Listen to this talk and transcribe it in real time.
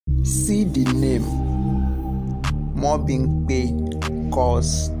See the name. Bimpe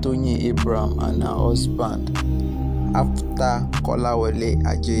calls Toyin Ibrahim and her husband after Kolawole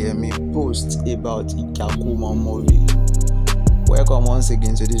Ajeyemi post about IJAKUMO movie. Welcome once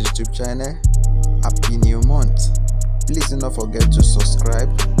again to this YouTube channel. Happy new month. Please do not forget to subscribe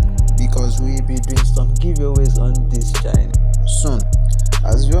because we will be doing some giveaways on this channel soon.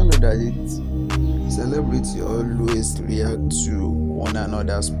 As we all know that celebrities always react to one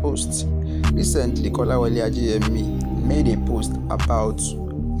another's posts. Recently, Kolawole Ajeyemi made a post about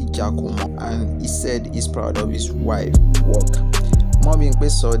IJAKUMO and he said he's proud of his wife's work. Bimpe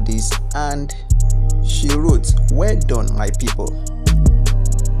saw this and she wrote, "Well done, my people.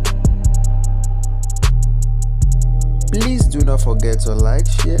 Please do not forget to like,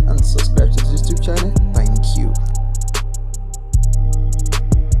 share and subscribe to this YouTube channel. Thank you."